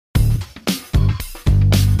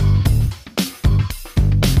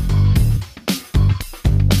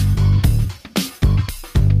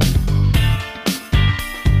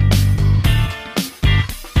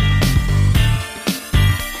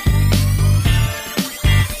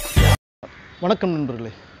வணக்கம் நண்பர்களே.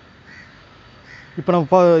 இப்போ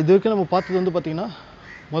நம்ம இது வரைக்கும் நம்ம பார்த்தது வந்து பார்த்திங்கன்னா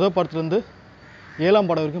முதல் பாடத்துலேருந்து 7ஆம்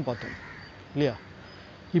பாடம் வரைக்கும் பார்த்தோம் இல்லையா?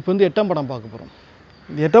 இப்போ வந்து 8ஆம் பாடம் பார்க்க போகிறோம்.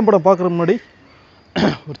 இந்த 8ஆம் பாடம் பார்க்குற முன்னாடி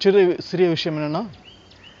ஒரு சிறிய விஷயம் என்னென்னா,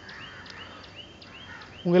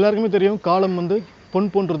 உங்கள் எல்லாருக்குமே தெரியும் காலம் வந்து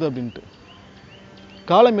பொன் போன்றது அப்படின்ட்டு.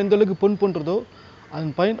 காலம் எந்த அளவுக்கு பொன் போன்றதோ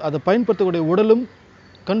அதை பயன்படுத்தக்கூடிய உடலும்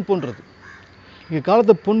கண் போன்றது. நீங்கள்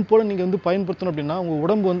காலத்தை பொன் போல் நீங்கள் வந்து பயன்படுத்தணும் அப்படின்னா உங்கள்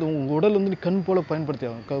உடல் வந்து கண் போல் பயன்படுத்தி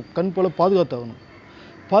ஆகணும், கண் போல் பாதுகாத்தாகணும்.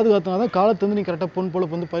 பாதுகாத்தினா தான் காலத்தை வந்து நீங்கள் கரெக்டாக பொன் போல்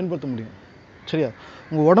வந்து பயன்படுத்த முடியும். சரியா?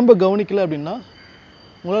 உங்கள் உடம்பை கவனிக்கலை அப்படின்னா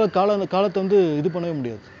உங்களால் காலத்தை வந்து இது பண்ணவே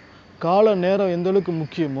முடியாது. கால நேரம் எந்த அளவுக்கு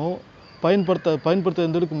முக்கியமோ பயன்படுத்த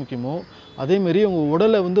எந்த அளவுக்கு முக்கியமோ அதேமாரி உங்கள்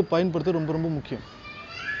உடலை வந்து பயன்படுத்த ரொம்ப ரொம்ப முக்கியம்.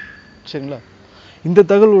 சரிங்களா? இந்த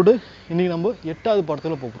தகவலோடு இன்றைக்கி நம்ம 8ஆவது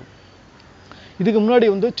பாடத்தில் போகிறோம். இதுக்கு முன்னாடி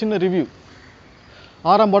வந்து சின்ன ரிவ்யூ,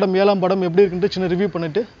 6ஆம் பாடம் 7ஆம் பாடம் எப்படி இருக்குன்ட்டு சின்ன ரிவ்யூ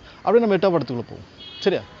பண்ணிவிட்டு அப்படியே நம்ம 8ஆம் பாடத்துக்குள்ளே போவோம்.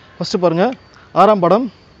 சரியா? ஃபஸ்ட்டு பாருங்கள், 6ஆம் பாடம்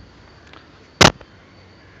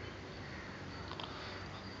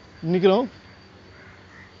நிற்கிறோம்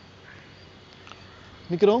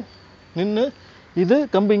நின்று இது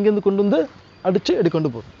கம்பு இங்கேருந்து கொண்டு வந்து அடித்து எடி கொண்டு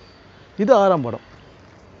போகிறோம். இது 6ஆம் பாடம்.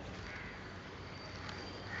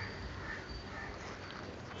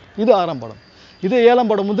 இது 6ஆம் பாடம். இது 7ஆம்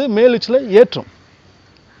பாடம் வந்து மேலிச்சில் ஏற்றம்.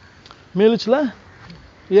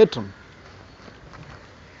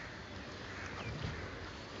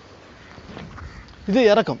 இது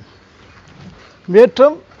இறக்கம்.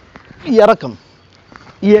 ஏற்றம் இறக்கம்,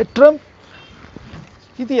 ஏற்றம்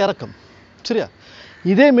இது இறக்கம். சரியா?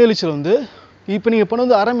 இதே மேலிச்சில் வந்து இப்போ நீங்கள் பண்ண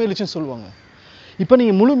வந்து அரை மேலிச்சின்னு சொல்லுவாங்க. இப்போ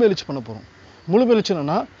நீங்கள் முழு மேலிச்சு பண்ண போகிறோம். முழு மேலிச்சு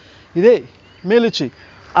என்னன்னா, இதே மேலிச்சு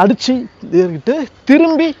அடித்து ஏறிக்கிட்டு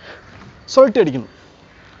திரும்பி சொல்லிட்டு அடிக்கணும்.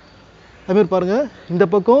 அதுமாரி பாருங்கள், இந்த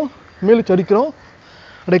பக்கம் மேலிச்சு அடிக்கிறோம்,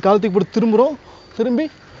 அப்படியே காலத்துக்கு போட்டு திரும்புகிறோம், திரும்பி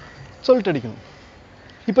சொல்லிட்டு அடிக்கணும்.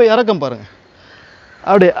 இப்போ இறக்கம் பாருங்கள்,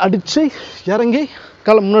 அப்படியே அடித்து இறங்கி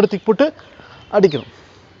காலை முன்னாடி போட்டு அடிக்கிறோம்,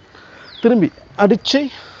 திரும்பி அடித்து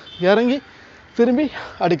இறங்கி திரும்பி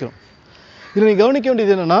அடிக்கிறோம். இதில் நீங்கள் கவனிக்க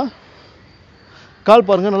வேண்டியது என்னென்னா, கால்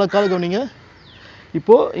பாருங்கள், நல்லா கால் கவனிங்க.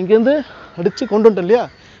 இப்போது இங்கேருந்து அடித்து கொண்டு வந்துட்டோம் இல்லையா?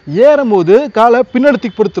 ஏறும்போது காலை பின்னடத்தி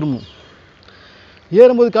போட்டு திரும்பும்.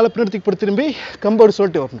 ஏறும்போது காலை பின்னடத்தி போட்டு திரும்பி கம்போடு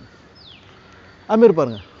சொல்லிட்டு வரணும். அதுமாரி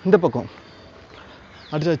பாருங்கள், இந்த பக்கம்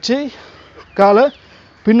அடிச்சு காலை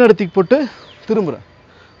பின்னடத்தி போட்டு திரும்புகிறேன்,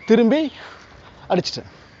 திரும்பி அடிச்சிட்டேன்.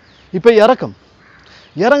 இப்போ இறக்கம்.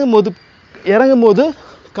 இறங்கும்போது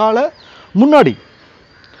காலை முன்னாடி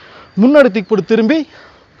தூக்கி போட்டு திரும்பி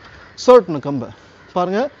சொல்லட்டணும் கம்பை.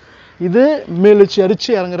 பாருங்கள், இது மேலிச்சு அடித்து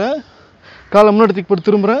இறங்குறேன், காலை முன்னாடி தூக்கி போட்டு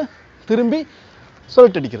திரும்புகிறேன், திரும்பி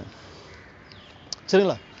சொல்லிட்டு அடிக்கிறேன்.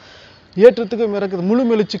 சரிங்களா? ஏற்றத்துக்கும் இறக்குது, முழு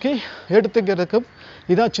மேலிச்சுக்கு ஏற்றத்துக்கு இறக்கம்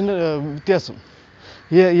இதுதான் சின்ன வித்தியாசம்.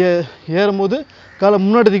 ஏறும்போது காலை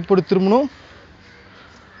முன்னாடி தூக்கி போட்டு திரும்பணும்,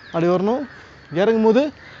 அப்படி வரணும். இறங்கும்போது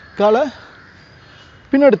காலை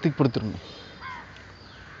பின்னாடி தூக்கி போட்டு திரும்பணும்.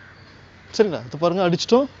 சரிங்களா? இது பாருங்கள்,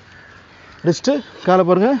 அடிச்சுட்டு காலை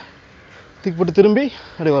பாருங்கள் தூக்கி போட்டு திரும்பி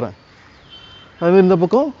அப்படி வரேன். அதுமாதிரி இந்த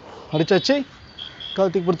பக்கம் அடித்தாச்சு, காலை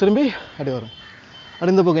தூக்கி போட்டு திரும்பி அப்படி வரேன்.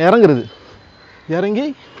 அப்படி இந்த பக்கம் இறங்குறது, இறங்கி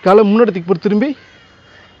காலை முன்னாடி தூக்கி போட்டு திரும்பி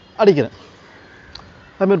அடிக்கிறேன்.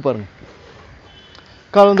 அதுமாரி பாருங்கள்,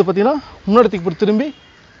 காலை வந்து பார்த்திங்கன்னா முன்னாடி தூக்கி போட்டு திரும்பி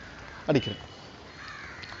அடிக்கிறேன்.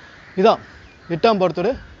 இதான் 8ஆம் பாடத்தோட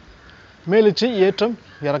மேலிச்சு, ஏற்றம்,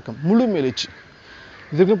 இறக்கம், முழு மேலிச்சு.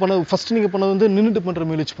 இதுக்கு ஃபஸ்ட்டு நீங்கள் பண்ணது வந்து நின்றுட்டு பண்ணுற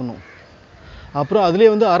மேலிச்சு பண்ணுவோம். அப்புறம் அதுலேயே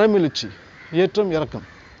வந்து அரை மேலிச்சு, ஏற்றம், இறக்கம்.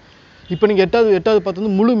 இப்போ நீங்கள் எட்டாவது பார்த்து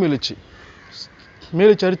வந்து முழு மேலிச்சு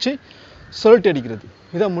அடித்து சொல்லிட்டு அடிக்கிறது.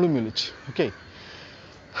 இதான் முழு மேலிச்சு. ஓகே,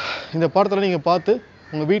 இந்த பாடத்தில் நீங்கள் பார்த்து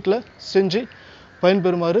உங்கள் வீட்டில் செஞ்சு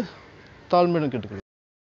பயன்பெறுமாறு தாழ்மையுடன் கேட்டுக்கொள்கிறேன்.